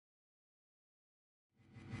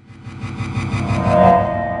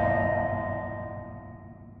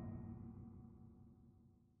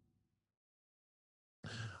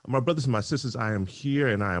My brothers and my sisters, I am here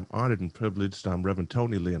and I am honored and privileged. I'm Reverend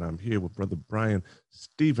Tony Lee, and I'm here with Brother Brian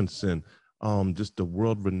Stevenson, just a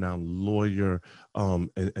world-renowned lawyer, and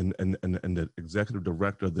the executive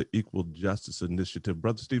director of the Equal Justice Initiative.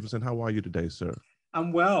 Brother Stevenson, how are you today, sir?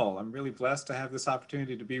 I'm well. I'm really blessed to have this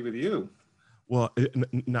opportunity to be with you. Well,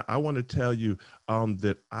 now I want to tell you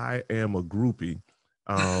that I am a groupie,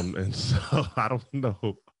 and so I don't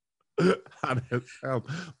know how that sounds,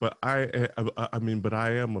 but but I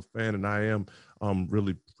am a fan, and I am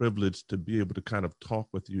really privileged to be able to kind of talk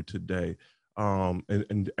with you today. And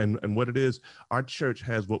what it is, our church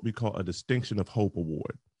has what we call a Distinction of Hope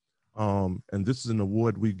Award, and this is an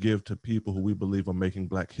award we give to people who we believe are making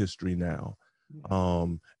Black history now.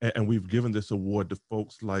 And we've given this award to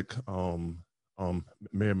folks like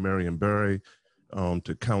Mayor Marion Barry,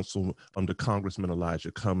 to Congressman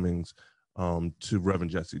Elijah Cummings, to Reverend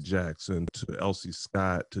Jesse Jackson, to Elsie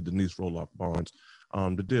Scott, to Denise Roloff Barnes.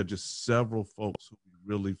 There are just several folks who we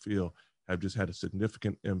really feel have just had a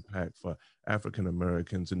significant impact for African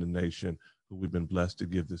Americans in the nation, who we've been blessed to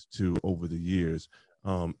give this to over the years.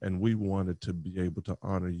 And we wanted to be able to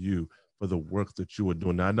honor you for the work that you are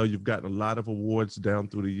doing. Now, I know you've gotten a lot of awards down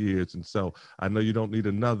through the years, and so I know you don't need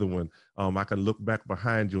another one. I can look back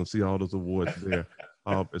behind you and see all those awards there.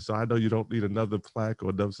 So I know you don't need another plaque or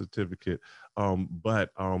another certificate, but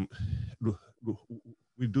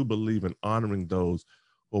we do believe in honoring those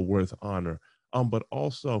who are worth honor. But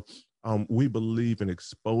also, we believe in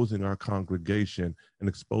exposing our congregation and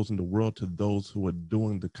exposing the world to those who are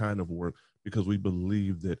doing the kind of work, because we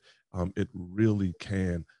believe that it really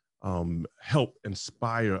can help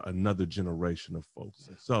inspire another generation of folks.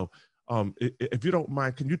 So, if you don't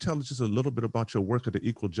mind, can you tell us just a little bit about your work at the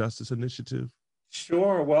Equal Justice Initiative?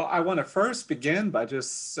 Sure. Well, I want to first begin by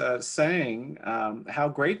just saying how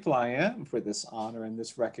grateful I am for this honor and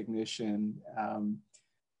this recognition.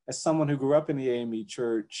 As someone who grew up in the AME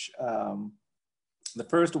Church, the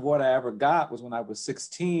first award I ever got was when I was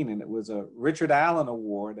 16, and it was a Richard Allen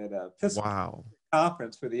Award at a Episcopal Wow.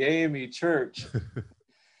 conference for the AME Church.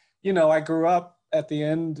 You know, I grew up at the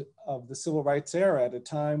end of the civil rights era at a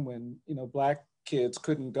time when, Black kids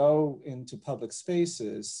couldn't go into public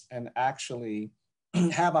spaces and actually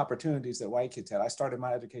have opportunities that white kids had. I started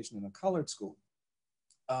my education in a colored school.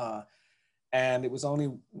 And it was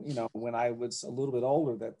only, when I was a little bit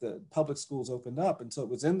older that the public schools opened up. And so it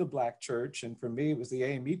was in the Black church. And for me, it was the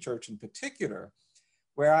AME church in particular,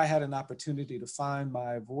 where I had an opportunity to find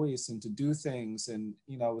my voice and to do things. And,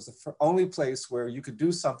 it was the only place where you could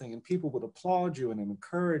do something and people would applaud you and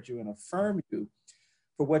encourage you and affirm you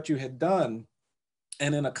for what you had done.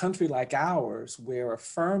 And in a country like ours, where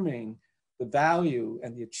affirming the value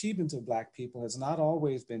and the achievements of Black people has not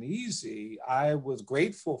always been easy, I was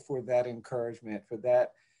grateful for that encouragement, for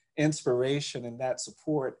that inspiration and that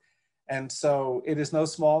support. And so it is no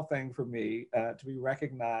small thing for me to be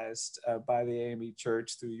recognized by the AME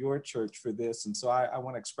Church through your church for this. And so I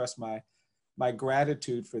want to express my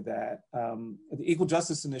gratitude for that. The Equal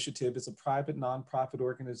Justice Initiative is a private nonprofit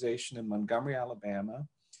organization in Montgomery, Alabama.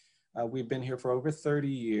 We've been here for over 30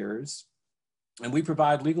 years, and we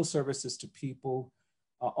provide legal services to people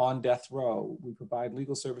on death row. We provide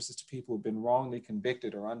legal services to people who've been wrongly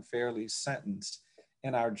convicted or unfairly sentenced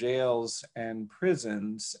in our jails and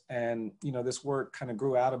prisons. And, this work kind of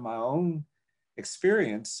grew out of my own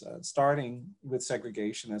experience, starting with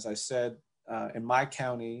segregation, as I said, in my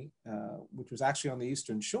county, which was actually on the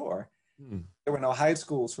Eastern Shore. There were no high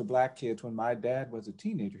schools for Black kids when my dad was a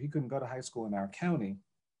teenager. He couldn't go to high school in our county.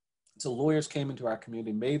 So lawyers came into our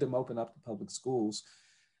community, made them open up the public schools.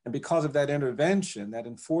 And because of that intervention, that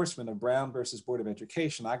enforcement of Brown versus Board of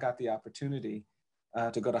Education, I got the opportunity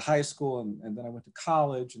to go to high school, and then I went to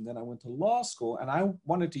college, and then I went to law school. And I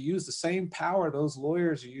wanted to use the same power those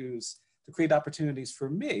lawyers use to create opportunities for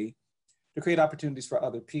me, to create opportunities for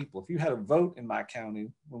other people. If you had a vote in my county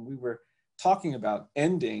when we were talking about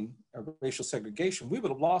ending racial segregation, we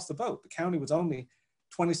would have lost the vote. The county was only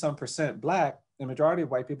 20-some% Black. The majority of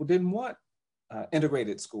white people didn't want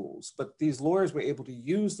integrated schools, but these lawyers were able to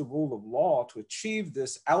use the rule of law to achieve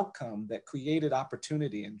this outcome that created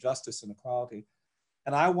opportunity and justice and equality.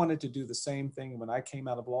 And I wanted to do the same thing. When I came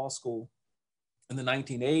out of law school in the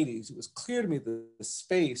 1980s, it was clear to me that the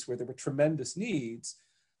space where there were tremendous needs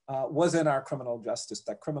was in our criminal justice,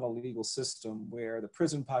 that criminal legal system, where the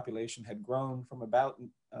prison population had grown from about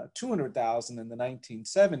 200,000 in the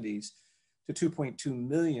 1970s to 2.2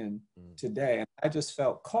 million today. And I just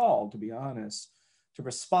felt called, to be honest, to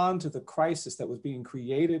respond to the crisis that was being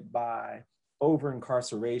created by over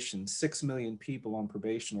incarceration, 6 million people on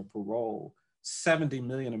probation or parole, 70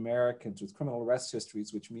 million Americans with criminal arrest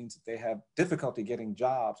histories, which means that they have difficulty getting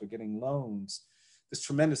jobs or getting loans. This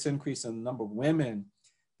tremendous increase in the number of women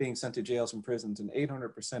being sent to jails and prisons, an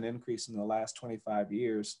 800% increase in the last 25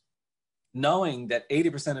 years, knowing that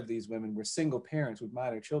 80% of these women were single parents with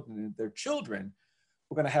minor children, and their children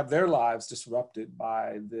were going to have their lives disrupted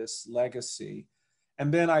by this legacy.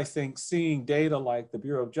 And then I think seeing data like the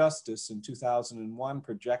Bureau of Justice in 2001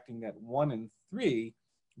 projecting that 1 in 3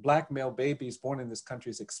 Black male babies born in this country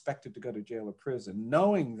is expected to go to jail or prison,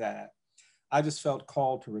 knowing that, I just felt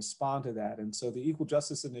called to respond to that. And so the Equal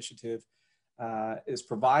Justice Initiative is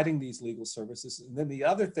providing these legal services. And then the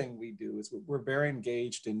other thing we do is we're very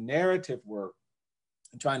engaged in narrative work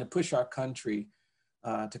and trying to push our country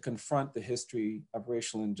to confront the history of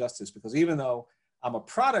racial injustice. Because even though I'm a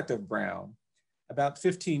product of Brown, about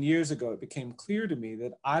 15 years ago, it became clear to me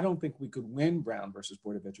that I don't think we could win Brown versus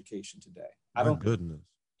Board of Education today. My goodness.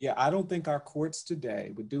 Yeah, I don't think our courts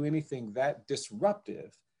today would do anything that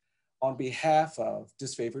disruptive on behalf of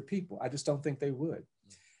disfavored people. I just don't think they would.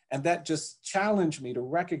 And that just challenged me to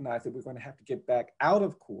recognize that we're going to have to get back out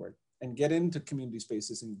of court and get into community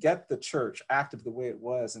spaces and get the church active the way it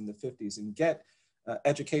was in the 50s and get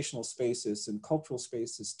educational spaces and cultural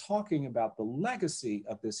spaces talking about the legacy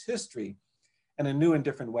of this history in a new and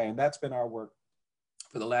different way. And that's been our work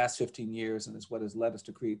for the last 15 years, and is what has led us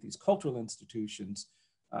to create these cultural institutions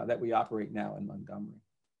that we operate now in Montgomery.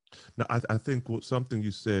 Now, I think something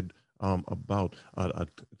you said about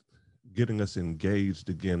getting us engaged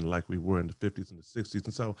again like we were in the 50s and the 60s.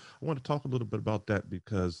 And so I want to talk a little bit about that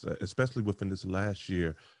because especially within this last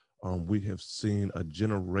year, we have seen a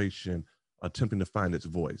generation attempting to find its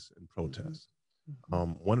voice in protest.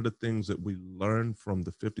 Mm-hmm. One of the things that we learned from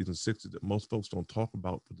the 50s and 60s that most folks don't talk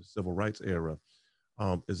about for the civil rights era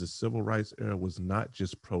is the civil rights era was not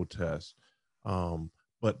just protest,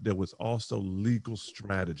 but there was also legal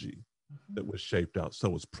strategy that was shaped out. So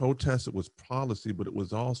it was protest, it was policy, but it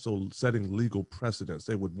was also setting legal precedents.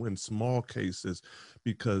 They would win small cases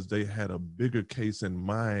because they had a bigger case in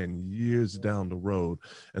mind years down the road.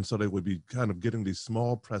 And so they would be kind of getting these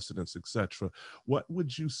small precedents, et cetera. What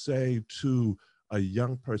would you say to a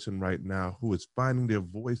young person right now who is finding their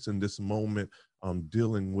voice in this moment,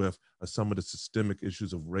 dealing with some of the systemic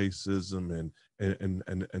issues of racism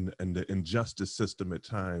and the injustice system at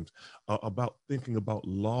times, about thinking about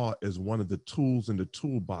law as one of the tools in the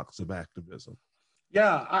toolbox of activism?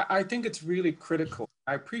 Yeah, I think it's really critical.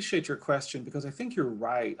 I appreciate your question because I think you're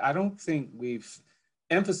right. I don't think we've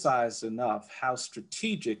emphasized enough how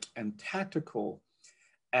strategic and tactical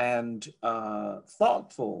and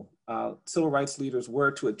thoughtful civil rights leaders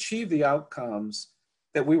were to achieve the outcomes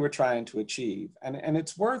that we were trying to achieve. And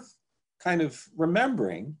it's worth kind of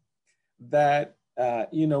remembering that,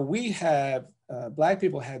 we have, Black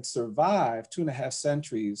people had survived 2.5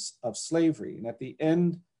 centuries of slavery. And at the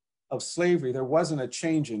end of slavery, there wasn't a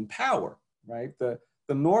change in power, right? The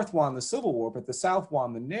North won the Civil War, but the South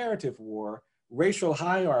won the narrative war. Racial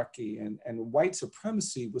hierarchy and white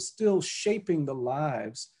supremacy was still shaping the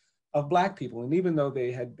lives of Black people. And even though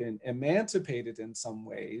they had been emancipated in some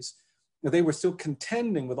ways, they were still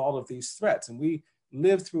contending with all of these threats. And we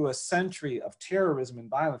lived through a century of terrorism and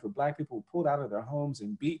violence where Black people were pulled out of their homes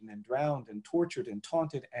and beaten and drowned and tortured and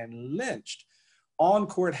taunted and lynched on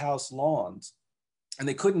courthouse lawns. And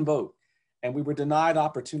they couldn't vote. And we were denied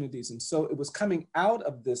opportunities. And so it was coming out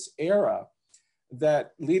of this era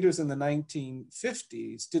that leaders in the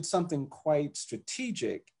 1950s did something quite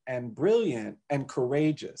strategic and brilliant and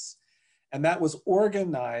courageous. And that was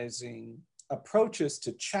organizing approaches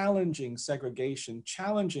to challenging segregation,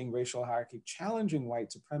 challenging racial hierarchy, challenging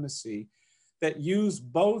white supremacy that use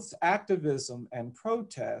both activism and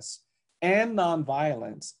protest and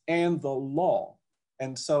nonviolence and the law.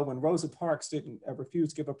 And so when Rosa Parks didn't refuse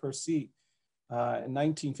to give up her seat in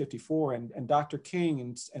 1954, and Dr.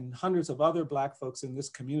 King and hundreds of other Black folks in this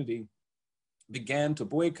community began to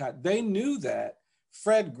boycott, they knew that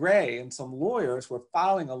Fred Gray and some lawyers were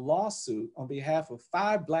filing a lawsuit on behalf of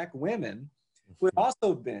 5 Black women who had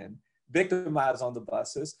also been victimized on the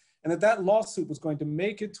buses, and that lawsuit was going to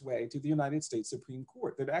make its way to the United States Supreme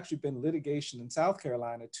Court. There'd actually been litigation in South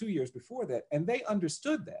Carolina 2 years before that, and they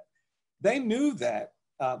understood that. They knew that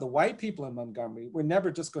the white people in Montgomery were never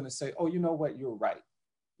just going to say, oh, you know what, you're right.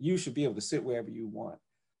 You should be able to sit wherever you want.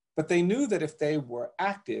 But they knew that if they were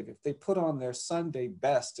active, if they put on their Sunday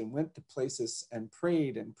best and went to places and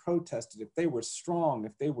prayed and protested, if they were strong,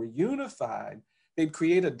 if they were unified, they'd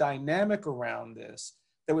create a dynamic around this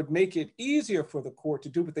that would make it easier for the court to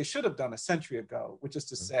do what they should have done a century ago, which is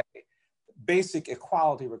to say, basic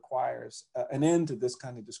equality requires an end to this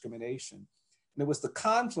kind of discrimination. And it was the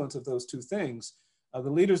confluence of those two things. The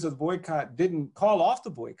leaders of the boycott didn't call off the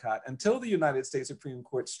boycott until the United States Supreme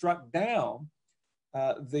Court struck down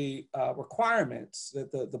the requirements,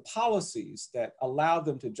 the policies that allowed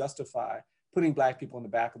them to justify putting Black people in the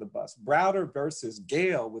back of the bus. Browder versus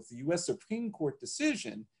Gale with the US Supreme Court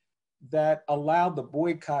decision that allowed the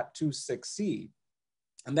boycott to succeed.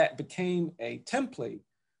 And that became a template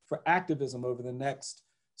for activism over the next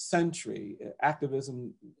century.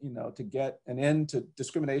 Activism, to get an end to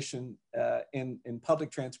discrimination in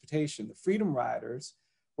public transportation. The Freedom Riders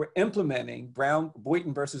were implementing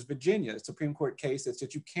Boynton versus Virginia, a Supreme Court case that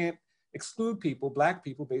said you can't exclude people, Black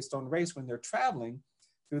people, based on race when they're traveling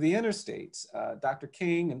through the interstates. Dr.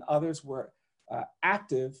 King and others were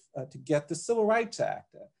active to get the Civil Rights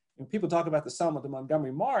Act. People talk about the Selma to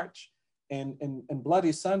Montgomery March and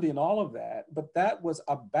Bloody Sunday and all of that, but that was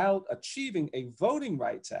about achieving a Voting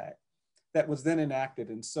Rights Act that was then enacted.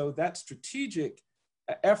 And so that strategic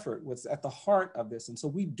effort was at the heart of this. And so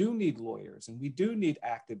we do need lawyers and we do need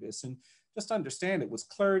activists. And just understand it was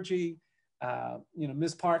clergy,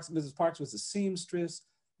 Mrs. Parks was a seamstress,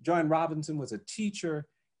 Joan Robinson was a teacher,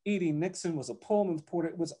 Edie Nixon was a Pullman's porter.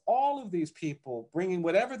 It was all of these people bringing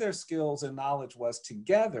whatever their skills and knowledge was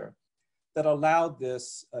together that allowed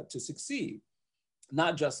this to succeed.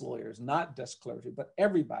 Not just lawyers, not just clergy, but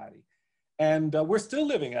everybody. And we're still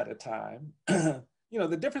living at a time,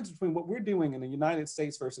 the difference between what we're doing in the United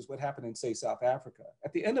States versus what happened in, say, South Africa.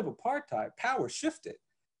 At the end of apartheid, power shifted.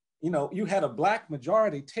 You had a Black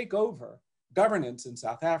majority take over governance in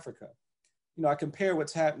South Africa. I compare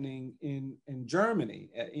what's happening in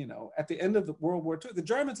Germany. At the end of the World War II, the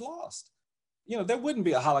Germans lost. There wouldn't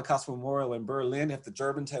be a Holocaust memorial in Berlin if the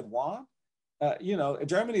Germans had won.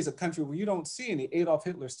 Germany is a country where you don't see any Adolf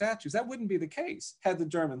Hitler statues. That wouldn't be the case had the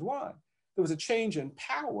Germans won. There was a change in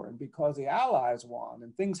power, and because the Allies won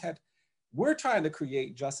and we're trying to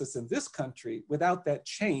create justice in this country without that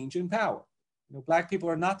change in power. Black people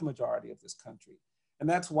are not the majority of this country. And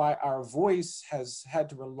that's why our voice has had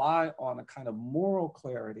to rely on a kind of moral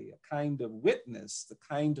clarity, a kind of witness, the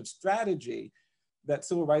kind of strategy that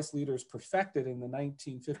civil rights leaders perfected in the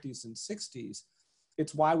 1950s and 60s.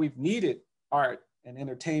 It's why we've needed art and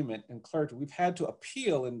entertainment and clergy. We've had to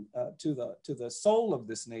appeal to the soul of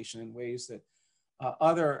this nation in ways that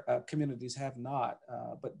other communities have not.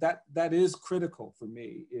 But that is critical for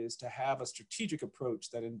me, is to have a strategic approach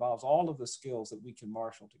that involves all of the skills that we can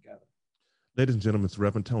marshal together. Ladies and gentlemen, it's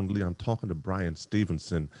Reverend Tony Lee. I'm talking to Bryan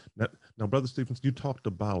Stevenson. Now, Brother Stevenson, you talked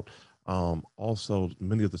about also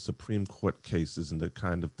many of the Supreme Court cases and the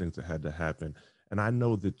kind of things that had to happen. And I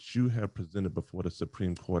know that you have presented before the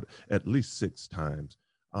Supreme Court at least 6 times.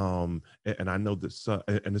 And I know that,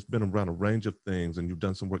 and it's been around a range of things, and you've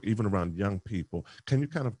done some work even around young people. Can you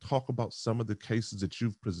kind of talk about some of the cases that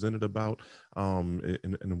you've presented about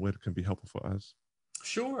in a way that can be helpful for us?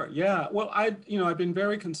 Sure. Yeah. Well, I've been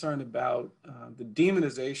very concerned about the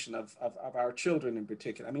demonization of our children in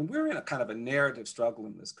particular. I mean, we're in a kind of a narrative struggle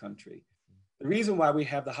in this country. The reason why we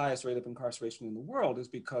have the highest rate of incarceration in the world is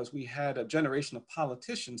because we had a generation of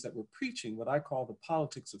politicians that were preaching what I call the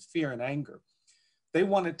politics of fear and anger. They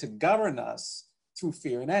wanted to govern us through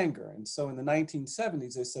fear and anger. And so in the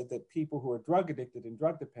 1970s, they said that people who are drug addicted and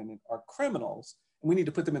drug dependent are criminals, and we need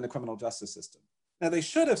to put them in the criminal justice system. Now, they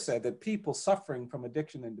should have said that people suffering from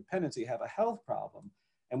addiction and dependency have a health problem,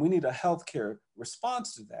 and we need a healthcare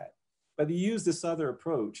response to that. But he used this other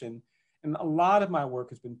approach. And a lot of my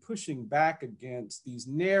work has been pushing back against these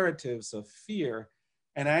narratives of fear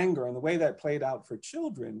and anger. And the way that played out for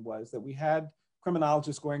children was that we had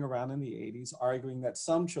criminologists going around in the 80s arguing that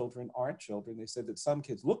some children aren't children. They said that some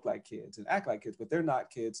kids look like kids and act like kids, but they're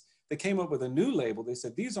not kids. They came up with a new label. They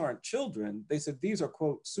said, these aren't children. They said, these are,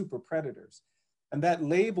 quote, super predators. And that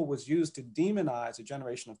label was used to demonize a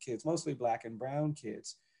generation of kids, mostly Black and brown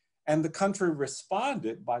kids. And the country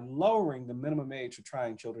responded by lowering the minimum age for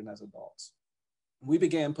trying children as adults. We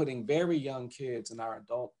began putting very young kids in our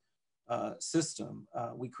adult system.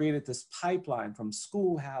 We created this pipeline from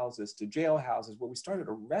schoolhouses to jailhouses where we started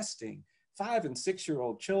arresting 5- and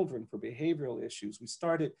 6-year-old children for behavioral issues. We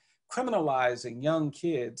started criminalizing young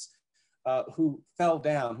kids who fell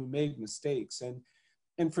down, who made mistakes.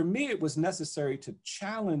 And for me, it was necessary to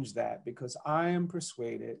challenge that because I am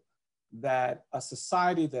persuaded that a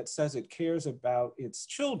society that says it cares about its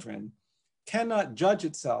children cannot judge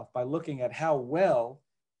itself by looking at how well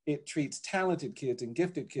it treats talented kids and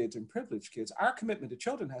gifted kids and privileged kids. Our commitment to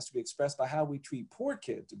children has to be expressed by how we treat poor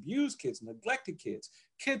kids, abused kids, neglected kids,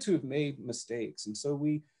 kids who have made mistakes. And so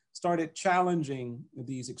we started challenging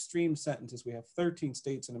these extreme sentences. We have 13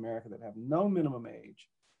 states in America that have no minimum age.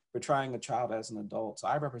 for trying a child as an adult. So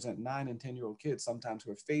I represent 9 and 10-year-old kids sometimes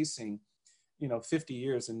who are facing, 50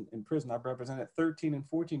 years in prison. I've represented 13 and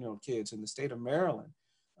 14-year-old kids in the state of Maryland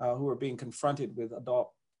who are being confronted with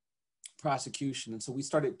adult prosecution. And so we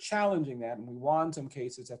started challenging that, and we won some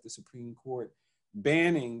cases at the Supreme Court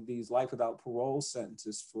banning these life without parole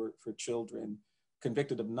sentences for children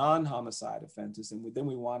convicted of non-homicide offenses. And then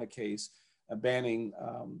we won a case banning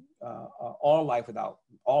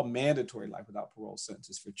all mandatory life without parole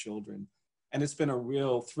sentences for children. And it's been a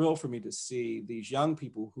real thrill for me to see these young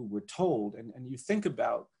people who were told, and you think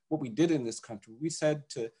about what we did in this country. We said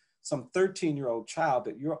to some 13-year-old child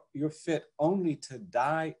that you're fit only to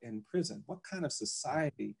die in prison. What kind of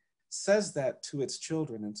society says that to its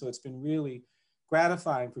children? And so it's been really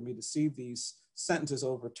gratifying for me to see these sentences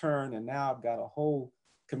overturned. And now I've got a whole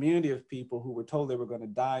community of people who were told they were going to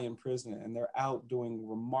die in prison, and they're out doing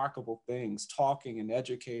remarkable things, talking and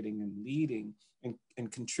educating and leading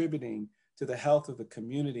and contributing to the health of the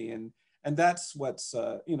community. And that's what's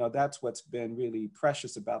been really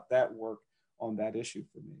precious about that work on that issue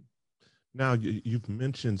for me. Now, you've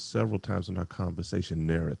mentioned several times in our conversation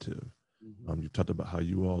narrative. Mm-hmm. You've talked about how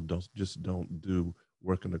you all don't do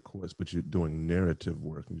work in the courts, but you're doing narrative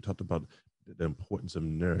work. And you talked about the importance of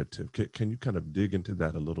narrative. Can you kind of dig into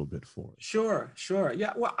that a little bit for us? Sure.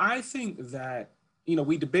 Yeah, well, I think that,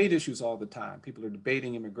 we debate issues all the time. People are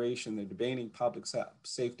debating immigration, they're debating public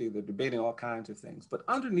safety, they're debating all kinds of things. But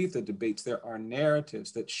underneath the debates, there are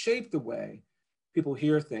narratives that shape the way people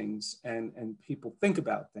hear things and people think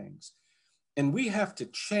about things. And we have to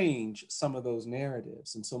change some of those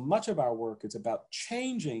narratives. And so much of our work is about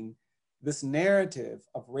changing this narrative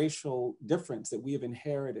of racial difference that we have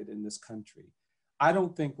inherited in this country. I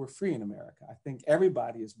don't think we're free in America. I think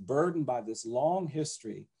everybody is burdened by this long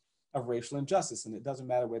history of racial injustice. And it doesn't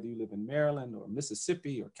matter whether you live in Maryland or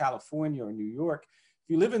Mississippi or California or New York. If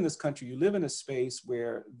you live in this country, you live in a space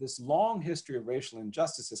where this long history of racial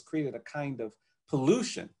injustice has created a kind of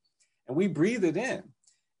pollution, and we breathe it in,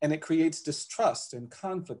 and it creates distrust and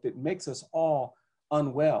conflict. It makes us all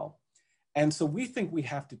unwell. And so we think we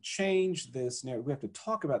have to change this narrative. We have to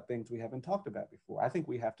talk about things we haven't talked about before. I think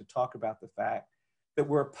we have to talk about the fact that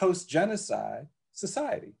we're a post-genocide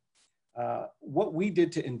society. What we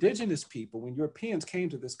did to indigenous people when Europeans came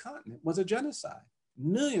to this continent was a genocide.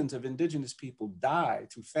 Millions of indigenous people died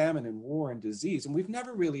through famine and war and disease, and we've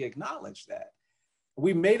never really acknowledged that.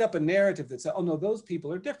 We made up a narrative that said, oh no, those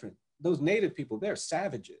people are different. Those native people, they're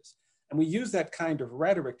savages. And we use that kind of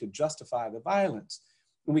rhetoric to justify the violence.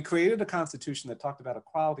 And we created a constitution that talked about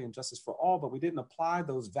equality and justice for all, but we didn't apply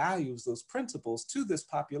those values, those principles to this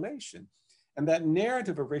population. And that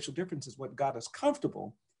narrative of racial difference is what got us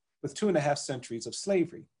comfortable with 2.5 centuries of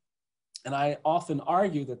slavery. And I often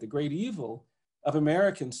argue that the great evil of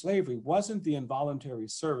American slavery wasn't the involuntary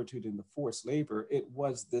servitude and the forced labor. It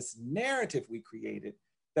was this narrative we created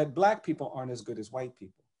that Black people aren't as good as white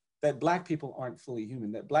people, that Black people aren't fully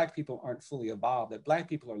human, that Black people aren't fully evolved, that Black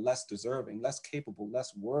people are less deserving, less capable,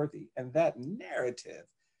 less worthy. And that narrative,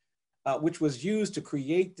 which was used to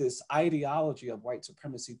create this ideology of white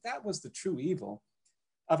supremacy, that was the true evil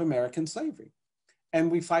of American slavery. And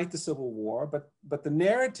we fight the Civil War, but the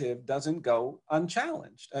narrative doesn't go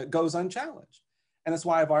unchallenged, goes unchallenged. And that's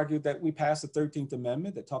why I've argued that we passed the 13th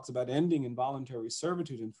Amendment that talks about ending involuntary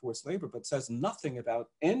servitude and forced labor, but says nothing about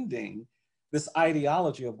ending this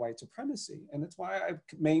ideology of white supremacy. And that's why I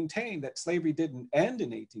maintain that slavery didn't end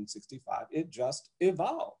in 1865, it just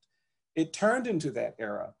evolved. It turned into that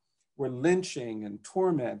era where lynching and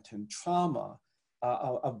torment and trauma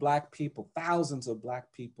of Black people, thousands of Black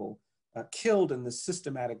people killed in this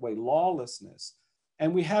systematic way, lawlessness.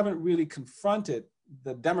 And we haven't really confronted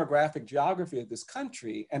the demographic geography of this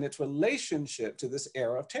country and its relationship to this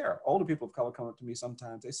era of terror. Older people of color come up to me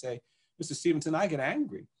sometimes, they say, Mr. Stevenson, I get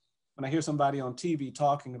angry when I hear somebody on TV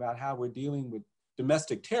talking about how we're dealing with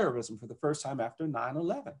domestic terrorism for the first time after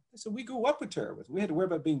 9/11. They said, we grew up with terrorism. We had to worry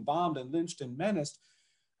about being bombed and lynched and menaced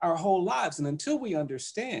our whole lives. And until we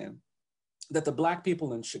understand that the Black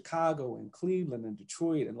people in Chicago and Cleveland and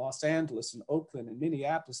Detroit and Los Angeles and Oakland and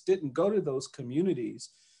Minneapolis didn't go to those communities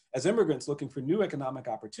as immigrants looking for new economic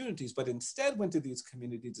opportunities, but instead went to these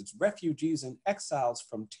communities as refugees and exiles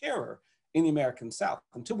from terror in the American South.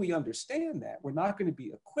 Until we understand that, we're not going to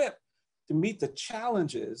be equipped to meet the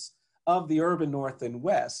challenges of the urban North and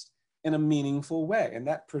West in a meaningful way. And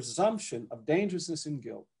that presumption of dangerousness and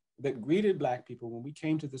guilt that greeted Black people when we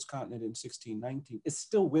came to this continent in 1619 is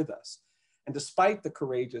still with us. And despite the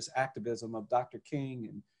courageous activism of Dr. King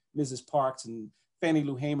and Mrs. Parks and Fannie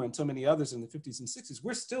Lou Hamer and so many others in the 50s and 60s,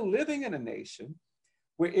 we're still living in a nation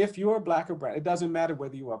where if you're Black or brown, it doesn't matter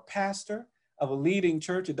whether you're a pastor, of a leading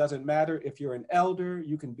church. It doesn't matter if you're an elder,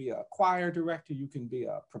 you can be a choir director, you can be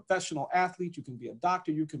a professional athlete, you can be a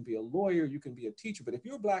doctor, you can be a lawyer, you can be a teacher. But if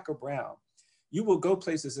you're Black or brown, you will go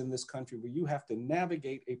places in this country where you have to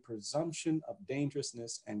navigate a presumption of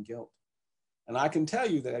dangerousness and guilt. And I can tell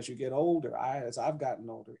you that as you get older, as I've gotten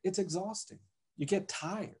older, it's exhausting. You get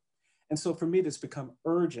tired. And so for me, it's become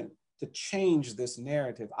urgent to change this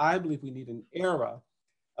narrative. I believe we need an era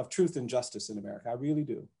of truth and justice in America. I really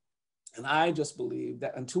do. And I just believe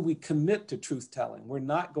that until we commit to truth telling, we're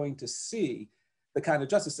not going to see the kind of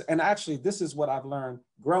justice. And actually, this is what I've learned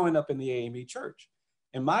growing up in the AME church.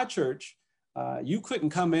 In my church, you couldn't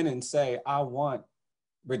come in and say, I want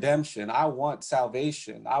redemption, I want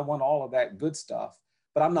salvation, I want all of that good stuff,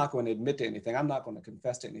 but I'm not going to admit to anything. I'm not going to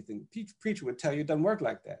confess to anything. Preacher would tell you it doesn't work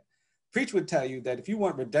like that. Preacher would tell you that if you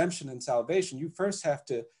want redemption and salvation, you first have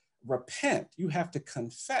to repent, you have to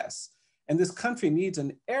confess. And this country needs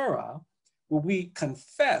an era where we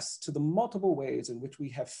confess to the multiple ways in which we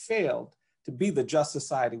have failed to be the just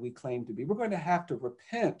society we claim to be. We're going to have to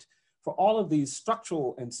repent for all of these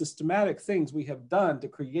structural and systematic things we have done to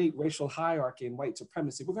create racial hierarchy and white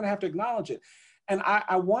supremacy. We're going to have to acknowledge it. And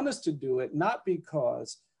I want us to do it, not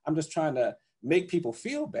because I'm just trying to make people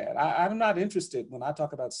feel bad. I'm not interested when I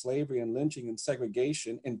talk about slavery and lynching and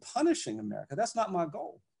segregation in punishing America. That's not my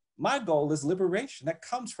goal. My goal is liberation. That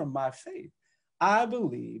comes from my faith. I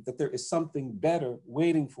believe that there is something better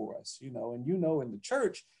waiting for us, and in the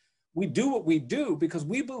church, we do what we do because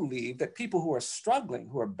we believe that people who are struggling,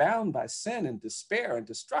 who are bound by sin and despair and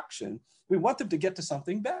destruction, we want them to get to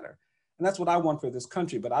something better. And that's what I want for this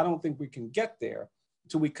country. But I don't think we can get there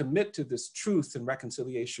until we commit to this truth and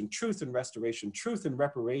reconciliation, truth and restoration, truth and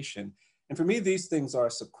reparation. And for me, these things are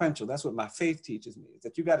sequential. That's what my faith teaches me, is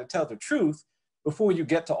that you got to tell the truth before you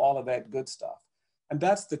get to all of that good stuff. And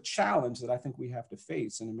that's the challenge that I think we have to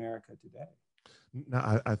face in America today.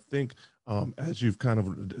 Now, I think as you've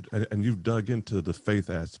and you've dug into the faith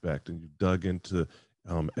aspect and you've dug into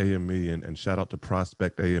AME and shout out to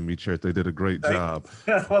Prospect AME Church. They did a great job.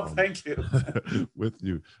 Well, thank you. with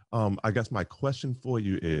you. I guess my question for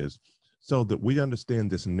you is, so that we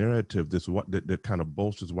understand this narrative, that kind of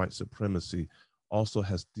bolsters white supremacy, also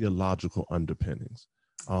has theological underpinnings.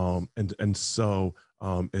 And so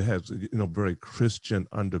it has, very Christian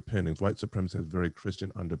underpinnings. White supremacy has very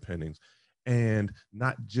Christian underpinnings, and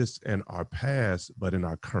not just in our past, but in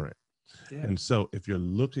our current. Yeah. And so if you're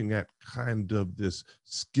looking at kind of this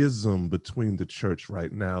schism between the church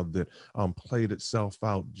right now that played itself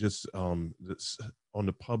out just on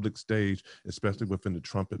the public stage, especially within the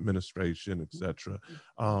Trump administration, et cetera,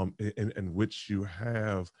 in which you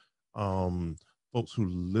have folks who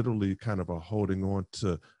literally kind of are holding on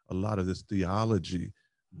to a lot of this theology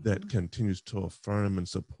that continues to affirm and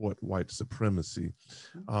support white supremacy.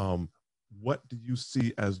 What do you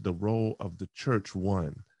see as the role of the church,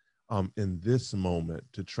 one, in this moment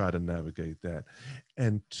to try to navigate that?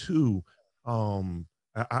 And two, I'm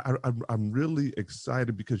really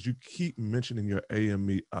excited because you keep mentioning your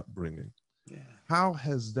AME upbringing. Yeah. How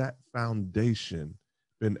has that foundation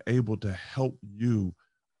been able to help you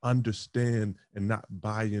understand and not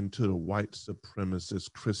buy into the white supremacist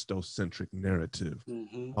Christocentric narrative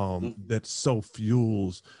that so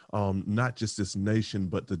fuels not just this nation,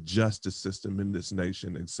 but the justice system in this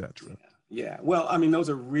nation, et cetera? Yeah. Well, I mean, those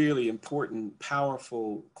are really important,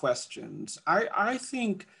 powerful questions. I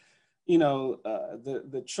think,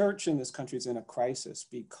 the church in this country is in a crisis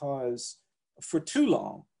because for too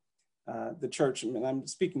long, the church, and I'm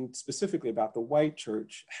speaking specifically about the white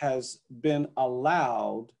church, has been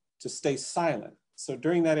allowed to stay silent. So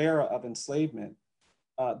during that era of enslavement,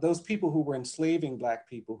 those people who were enslaving Black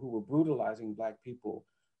people, who were brutalizing Black people,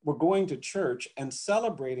 were going to church and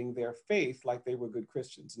celebrating their faith like they were good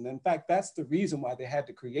Christians. And in fact, that's the reason why they had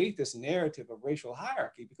to create this narrative of racial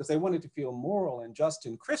hierarchy, because they wanted to feel moral and just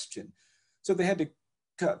and Christian. So they had to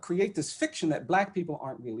create this fiction that Black people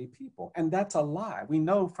aren't really people. And that's a lie. We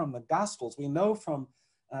know from the Gospels, we know from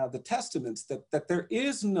the Testaments that there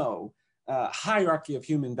is no hierarchy of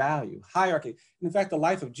human value, hierarchy. And in fact, the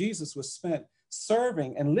life of Jesus was spent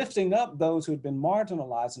serving and lifting up those who had been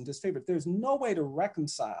marginalized and disfavored. There's no way to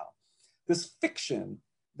reconcile this fiction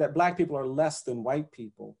that Black people are less than white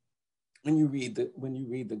people when you read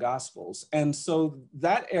the Gospels. And so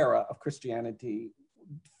that era of Christianity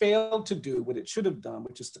failed to do what it should have done,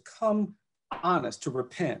 which is to come honest, to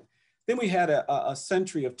repent. Then we had a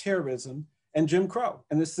century of terrorism and Jim Crow,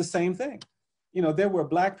 and it's the same thing. There were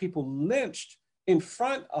Black people lynched in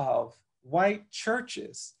front of white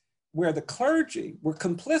churches where the clergy were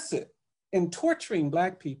complicit in torturing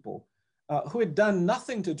Black people who had done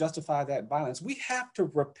nothing to justify that violence. We have to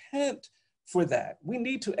repent for that. We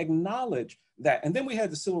need to acknowledge that. And then we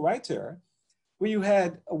had the civil rights era, where you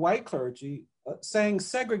had a white clergy saying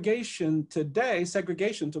segregation today,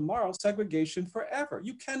 segregation tomorrow, segregation forever.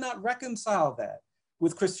 You cannot reconcile that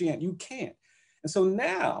with Christianity. You can't. And so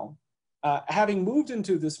now, having moved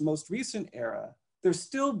into this most recent era, there's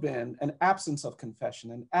still been an absence of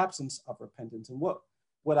confession, an absence of repentance. And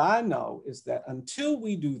what I know is that until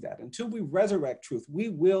we do that, until we resurrect truth, we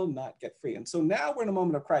will not get free. And so now we're in a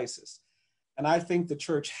moment of crisis. And I think the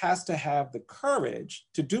church has to have the courage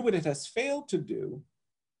to do what it has failed to do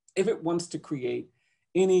if it wants to create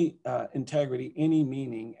any integrity, any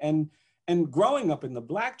meaning. And growing up in the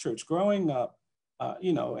Black church, growing up,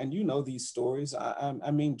 and you know these stories.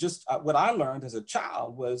 I mean, just what I learned as a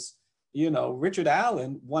child was, Richard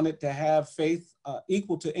Allen wanted to have faith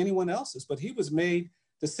equal to anyone else's, but he was made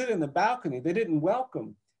to sit in the balcony. They didn't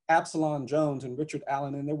welcome Absalom Jones and Richard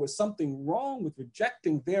Allen, and there was something wrong with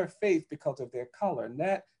rejecting their faith because of their color. And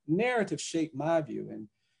that narrative shaped my view.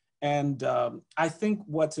 And I think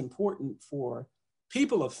what's important for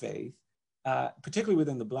people of faith, particularly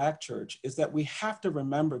within the Black church, is that we have to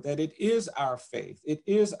remember that it is our faith, it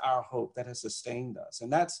is our hope that has sustained us.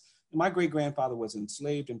 And my great-grandfather was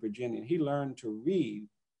enslaved in Virginia, and he learned to read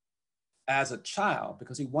as a child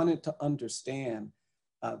because he wanted to understand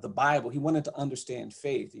the Bible. He wanted to understand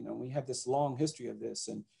faith. We have this long history of this,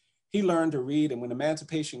 and he learned to read. And when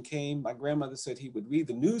emancipation came, my grandmother said he would read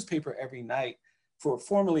the newspaper every night for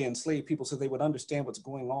formerly enslaved people so they would understand what's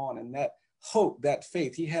going on. And that hope, that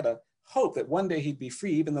faith, he had a hope that one day he'd be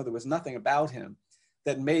free, even though there was nothing about him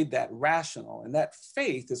that made that rational. And that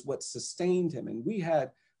faith is what sustained him. And we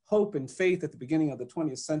had hope and faith at the beginning of the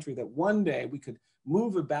 20th century that one day we could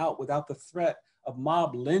move about without the threat of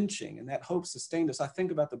mob lynching, and that hope sustained us. I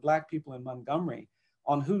think about the Black people in Montgomery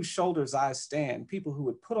on whose shoulders I stand, people who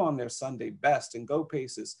would put on their Sunday best and go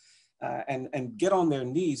paces and get on their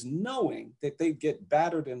knees knowing that they'd get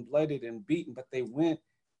battered and bloodied and beaten, but they went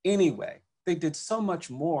anyway. They did so much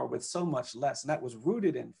more with so much less, and that was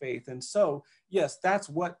rooted in faith. And so, yes, that's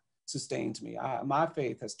what sustains me. My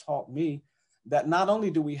faith has taught me that not only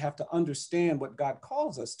do we have to understand what God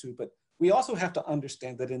calls us to, but we also have to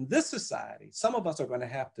understand that in this society, some of us are going to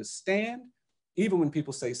have to stand even when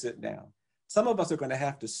people say sit down. Some of us are going to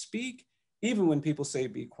have to speak even when people say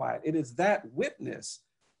be quiet. It is that witness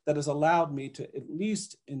that has allowed me to at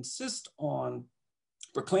least insist on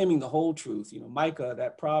proclaiming the whole truth. Micah,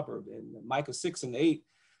 that proverb in Micah 6:8,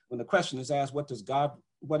 when the question is asked, what does God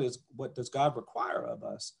require of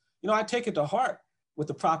us? I take it to heart what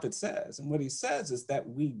the prophet says. And what he says is that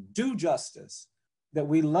we do justice, that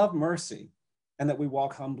we love mercy, and that we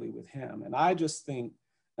walk humbly with him. And I just think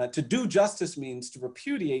to do justice means to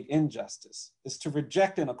repudiate injustice, is to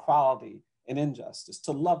reject inequality and injustice.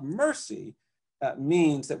 To love mercy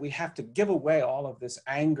means that we have to give away all of this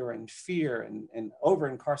anger and fear and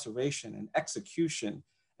over-incarceration and execution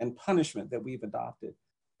and punishment that we've adopted.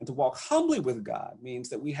 And to walk humbly with God means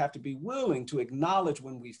that we have to be willing to acknowledge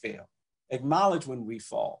when we fail, acknowledge when we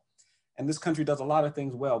fall. And this country does a lot of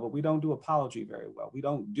things well, but we don't do apology very well. We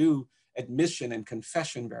don't do admission and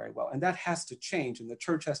confession very well. And that has to change. And the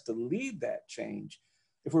church has to lead that change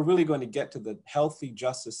if we're really going to get to the healthy,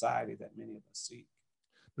 just society that many of us seek.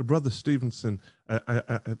 Brother Stevenson,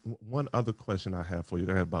 one other question I have for you.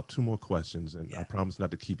 I have about two more questions, and I promise not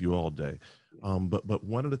to keep you all day. But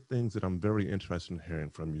one of the things that I'm very interested in hearing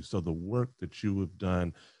from you, so the work that you have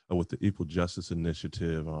done with the Equal Justice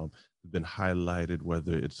Initiative has been highlighted,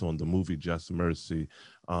 whether it's on the movie Just Mercy,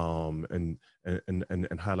 and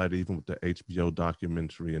highlighted even with the HBO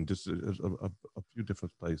documentary, and just a few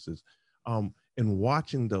different places. In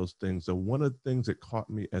watching those things, so one of the things that caught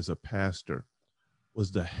me as a pastor was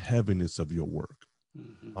the heaviness of your work,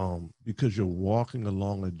 because you're walking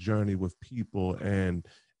along a journey with people, and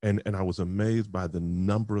I was amazed by the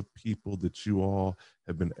number of people that you all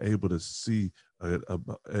have been able to see,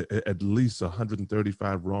 at least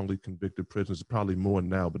 135 wrongly convicted prisoners, probably more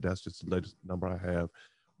now, but that's just the latest number I have.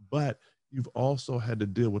 But you've also had to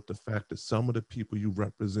deal with the fact that some of the people you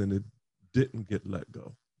represented didn't get let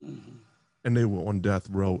go, and they were on death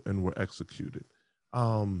row and were executed.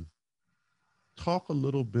 Talk a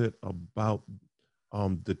little bit about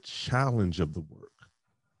the challenge of the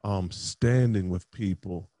work, standing with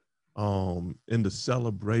people in the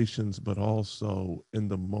celebrations, but also in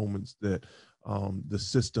the moments that the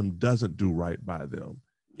system doesn't do right by them,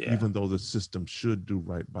 even though the system should do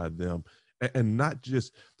right by them. And not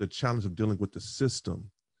just the challenge of dealing with the system.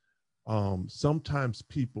 Sometimes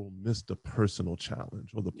people miss the personal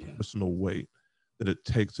challenge or the personal weight that it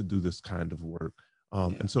takes to do this kind of work.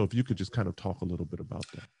 And so if you could just kind of talk a little bit about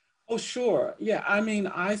that. Oh, sure. Yeah. I mean,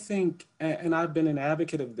 I think, and I've been an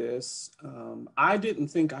advocate of this. I didn't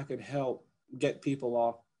think I could help get people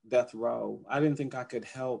off death row. I didn't think I could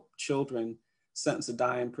help children sentenced to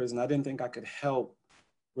die in prison. I didn't think I could help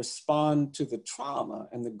respond to the trauma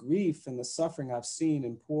and the grief and the suffering I've seen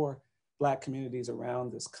in poor Black communities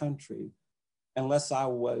around this country unless I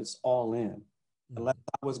was all in, unless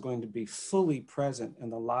I was going to be fully present in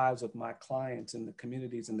the lives of my clients and the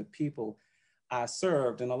communities and the people I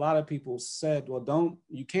served. And a lot of people said, well,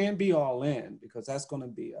 you can't be all in because that's going to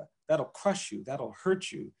be that'll crush you, that'll hurt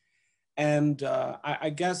you. And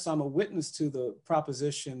I guess I'm a witness to the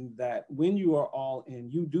proposition that when you are all in,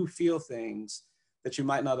 you do feel things that you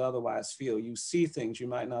might not otherwise feel. You see things you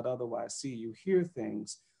might not otherwise see. You hear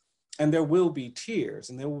things, and there will be tears,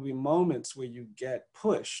 and there will be moments where you get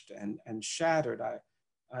pushed and shattered.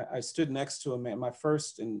 I stood next to a man, my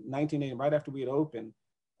first in 1980, right after we had opened.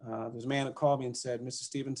 There's a man that called me and said, Mr.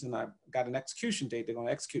 Stevenson, I got an execution date. They're going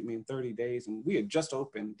to execute me in 30 days. And we had just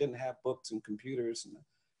opened, didn't have books and computers. And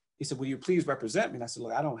he said, will you please represent me? And I said,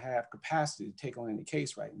 look, I don't have capacity to take on any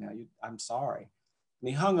case right now. I'm sorry. And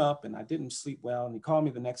he hung up, and I didn't sleep well. And he called me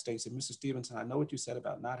the next day. He said, Mr. Stevenson, I know what you said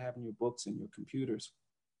about not having your books and your computers.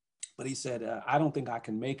 But he said, I don't think I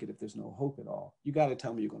can make it if there's no hope at all. You got to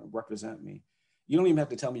tell me you're going to represent me. You don't even have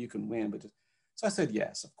to tell me you can win. So I said,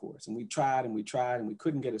 yes, of course. And we tried and we tried and we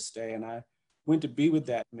couldn't get a stay. And I went to be with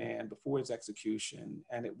that man before his execution.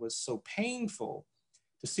 And it was so painful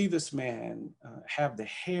to see this man have the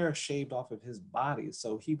hair shaved off of his body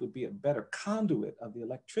so he would be a better conduit of the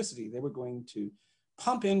electricity they were going to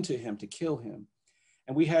pump into him to kill him.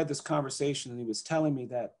 And we had this conversation, and he was telling me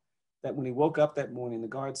that when he woke up that morning, the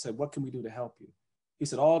guard said, what can we do to help you? He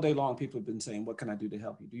said, all day long, people have been saying, what can I do to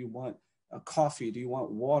help you? Do you want coffee? Do you want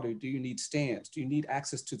water? Do you need stamps? Do you need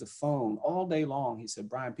access to the phone? All day long, he said,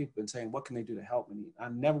 Brian, people have been saying, what can they do to help me? I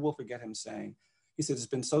never will forget him saying, he said, it's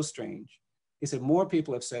been so strange. He said, more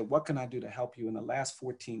people have said, what can I do to help you in the last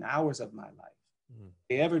 14 hours of my life?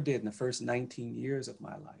 They ever did in the first 19 years of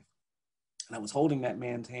my life. And I was holding that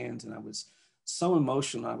man's hands, and I was so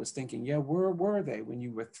emotional. I was thinking, yeah, where were they when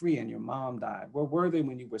you were 3 and your mom died? Where were they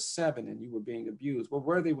when you were 7 and you were being abused? Where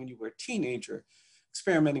were they when you were a teenager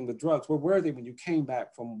experimenting with drugs? Where were they when you came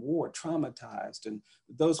back from war traumatized? And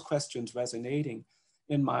those questions resonating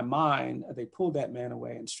in my mind, they pulled that man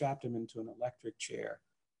away and strapped him into an electric chair,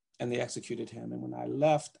 and they executed him. And when I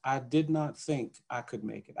left, I did not think I could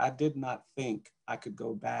make it. I did not think I could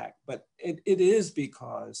go back. But it is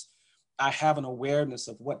because I have an awareness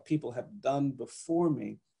of what people have done before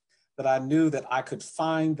me, that I knew that I could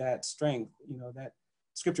find that strength. You know, that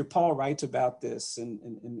scripture, Paul writes about this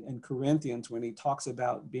in Corinthians when he talks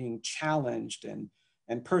about being challenged and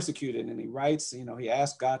persecuted. And he writes, you know, he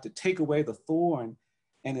asked God to take away the thorn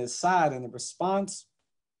in his side. And the response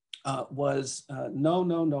was, no,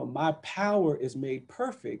 no, no, my power is made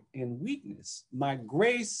perfect in weakness. My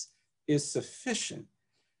grace is sufficient.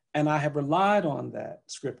 And I have relied on that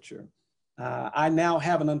scripture. I now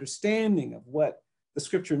have an understanding of what the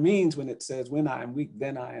scripture means when it says, when I am weak,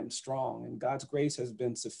 then I am strong. And God's grace has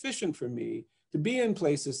been sufficient for me to be in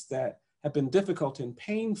places that have been difficult and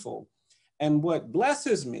painful. And what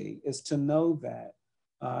blesses me is to know that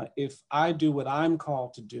if I do what I'm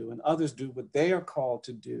called to do and others do what they are called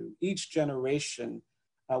to do, each generation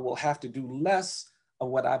will have to do less of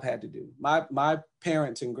what I've had to do. My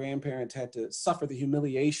parents and grandparents had to suffer the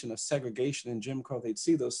humiliation of segregation and Jim Crow. They'd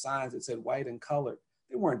see those signs that said white and colored.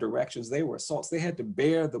 They weren't directions, they were assaults. They had to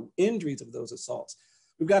bear the injuries of those assaults.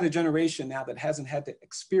 We've got a generation now that hasn't had to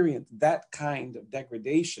experience that kind of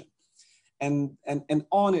degradation. And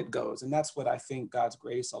on it goes. And that's what I think God's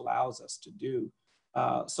grace allows us to do.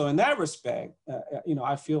 So in that respect, you know,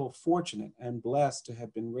 I feel fortunate and blessed to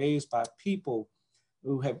have been raised by people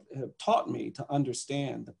who have taught me to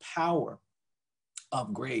understand the power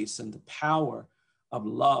of grace and the power of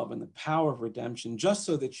love and the power of redemption, just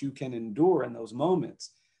so that you can endure in those moments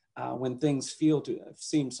when things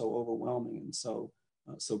seem so overwhelming and so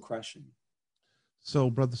crushing. So,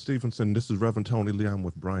 Brother Stevenson, this is Reverend Tony Lee. I'm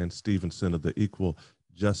with Brian Stevenson of the Equal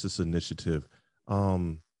Justice Initiative.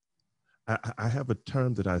 I have a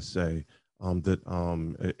term that I say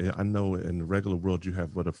I know in the regular world you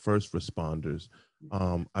have what are first responders.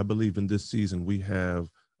 I believe in this season we have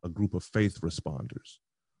a group of faith responders,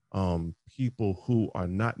 people who are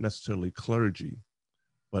not necessarily clergy,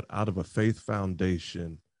 but out of a faith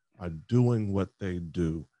foundation are doing what they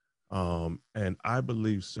do. And I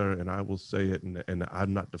believe, sir, and I will say it, and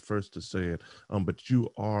I'm not the first to say it, but you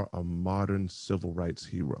are a modern civil rights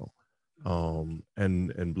hero.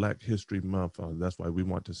 And Black History Month, that's why we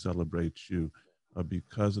want to celebrate you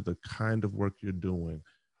because of the kind of work you're doing.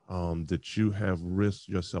 that you have risked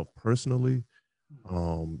yourself personally,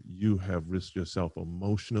 you have risked yourself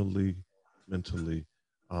emotionally, mentally,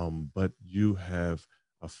 but you have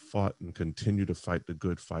fought and continue to fight the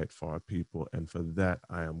good fight for our people. And for that,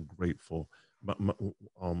 I am grateful.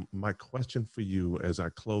 My question for you as I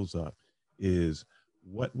close up is,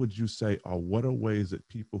 what would you say, or what are ways that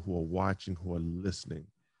people who are watching, who are listening,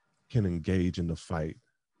 can engage in the fight?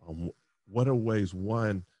 Um, what are ways,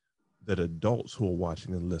 one, that adults who are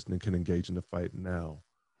watching and listening can engage in the fight now?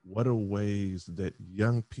 What are ways that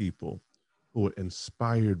young people who are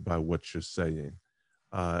inspired by what you're saying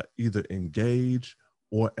either engage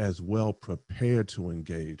or as well prepared to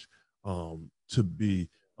engage to be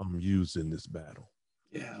used in this battle?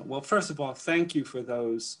 Yeah. Well, first of all, thank you for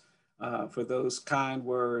those kind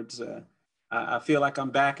words. I feel like I'm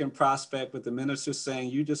back in Prospect with the minister saying,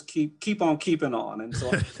 "You just keep on keeping on," and so I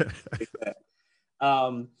appreciate that.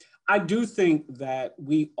 Um, I do think that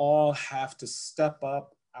we all have to step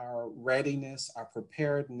up our readiness, our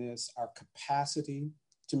preparedness, our capacity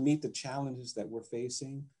to meet the challenges that we're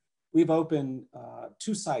facing. We've opened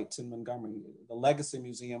two sites in Montgomery, the Legacy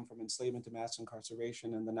Museum from Enslavement to Mass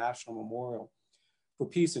Incarceration and the National Memorial for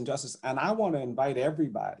Peace and Justice. And I want to invite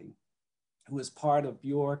everybody who is part of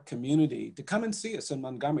your community to come and see us in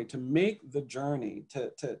Montgomery, to make the journey,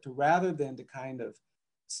 to rather than to kind of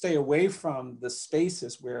stay away from the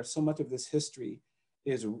spaces where so much of this history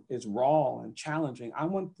is raw and challenging. I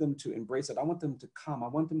want them to embrace it. I want them to come. I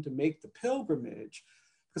want them to make the pilgrimage,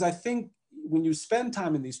 because I think when you spend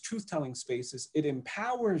time in these truth-telling spaces, it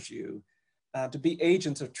empowers you to be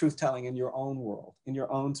agents of truth-telling in your own world, in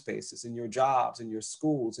your own spaces, in your jobs, in your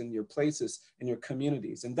schools, in your places, in your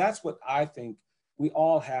communities. And that's what I think we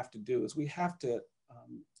all have to do, is we have to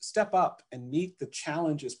step up and meet the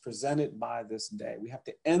challenges presented by this day. We have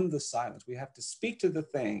to end the silence. We have to speak to the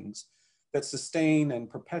things that sustain and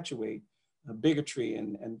perpetuate bigotry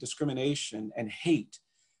and discrimination and hate.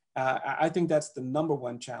 I think that's the number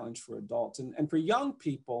one challenge for adults. And for young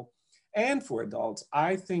people and for adults,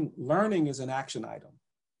 I think learning is an action item.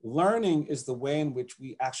 Learning is the way in which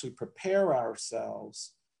we actually prepare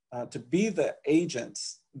ourselves to be the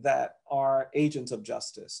agents that are agents of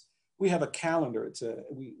justice. We have a calendar.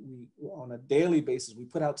 We on a daily basis, we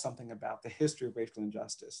put out something about the history of racial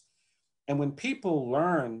injustice. And when people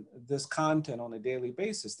learn this content on a daily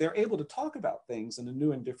basis, they're able to talk about things in a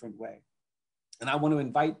new and different way. And I want to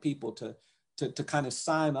invite people to kind of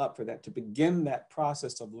sign up for that, to begin that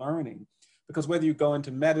process of learning. Because whether you go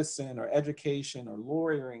into medicine or education or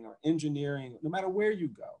lawyering or engineering, no matter where you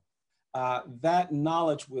go, that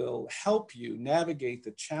knowledge will help you navigate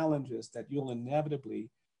the challenges that you'll inevitably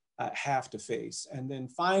have to face. And then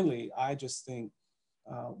finally, I just think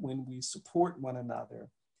when we support one another,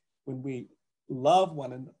 when we love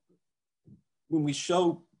one another, when we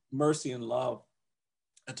show mercy and love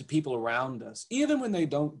to people around us, even when they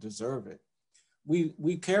don't deserve it,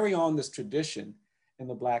 we carry on this tradition in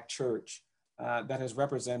the Black church that has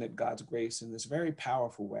represented God's grace in this very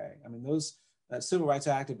powerful way. I mean, those civil rights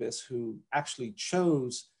activists who actually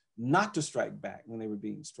chose not to strike back when they were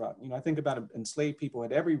being struck. You know, I think about enslaved people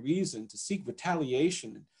had every reason to seek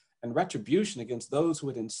retaliation and retribution against those who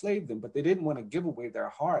had enslaved them, but they didn't want to give away their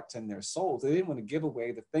hearts and their souls. They didn't want to give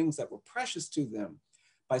away the things that were precious to them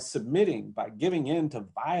by submitting, by giving in to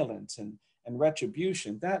violence and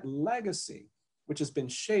retribution. That legacy, which has been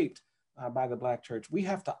shaped by the Black church, we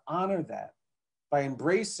have to honor that by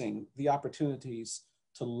embracing the opportunities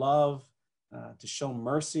to love, to show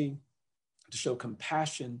mercy, to show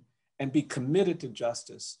compassion, and be committed to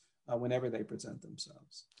justice whenever they present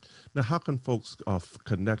themselves. Now, how can folks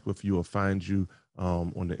connect with you or find you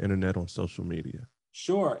on the internet, on social media?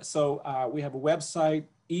 Sure. So we have a website,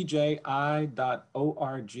 eji.org.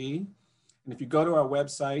 And if you go to our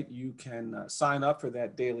website, you can sign up for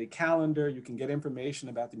that daily calendar. You can get information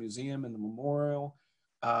about the museum and the memorial.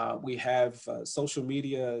 We have social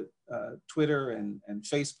media, Twitter and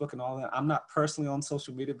Facebook and all that. I'm not personally on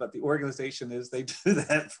social media, but the organization is, they do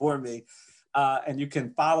that for me. And you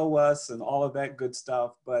can follow us and all of that good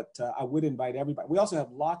stuff. But I would invite everybody. We also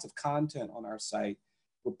have lots of content on our site,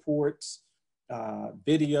 reports,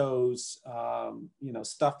 videos,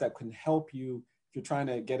 stuff that can help you if you're trying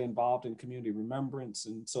to get involved in community remembrance.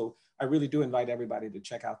 And so I really do invite everybody to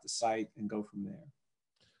check out the site and go from there.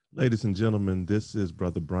 Ladies and gentlemen, this is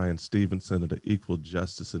Brother Bryan Stevenson of the Equal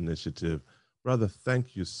Justice Initiative. Brother,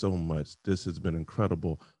 thank you so much. This has been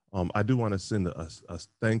incredible. I do want to send a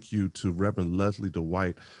thank you to Reverend Leslie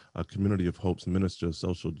DeWhite, Community of Hope's Minister of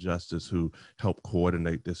Social Justice, who helped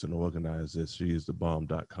coordinate this and organize this. She is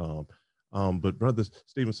thebomb.com. But Brother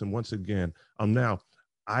Stevenson, once again, now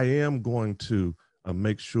I am going to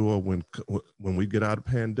make sure when we get out of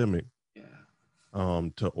pandemic,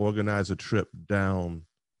 to organize a trip down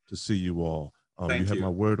to see you all. You have my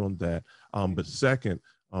word on that. But second,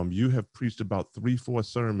 you have preached about 3-4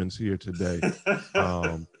 sermons here today.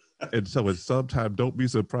 And so at some time, don't be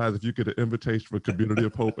surprised if you get an invitation from Community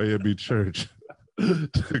of Hope AME Church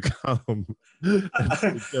to come and be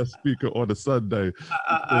a guest speaker on a Sunday.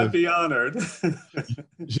 I'd be honored.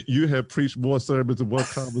 You have preached more sermons in one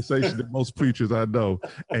conversation than most preachers I know,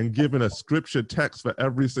 and given a scripture text for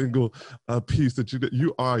every single piece that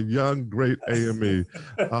you are a young, great AME.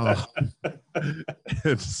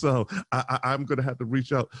 And so I'm going to have to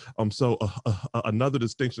reach out. So another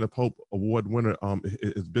Distinction of Hope Award winner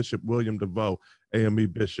is Bishop William DeVoe, AME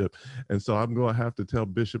Bishop. And so I'm going to have to tell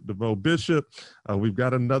Bishop DeVoe, Bishop, we've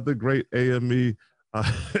got another great AME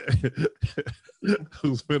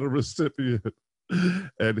who's been a recipient,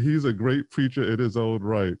 and he's a great preacher in his own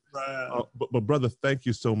right. But brother, thank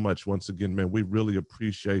you so much once again, man. We really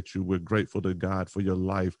appreciate you. We're grateful to God for your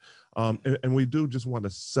life. And we do just want to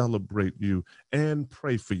celebrate you and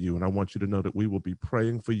pray for you. And I want you to know that we will be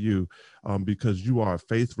praying for you because you are a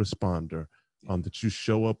faith responder, that you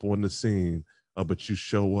show up on the scene, but you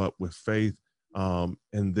show up with faith,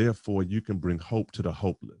 and therefore you can bring hope to the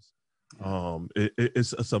hopeless.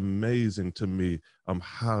 It's amazing to me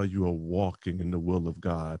how you are walking in the will of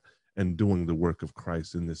God and doing the work of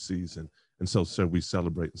Christ in this season. And so, sir, we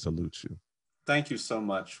celebrate and salute you. Thank you so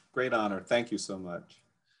much. Great honor. Thank you so much.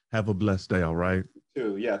 Have a blessed day, all right? You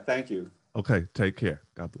too. Yeah, thank you. Okay, take care.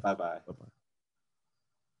 God bless. Bye-bye. Bye-bye.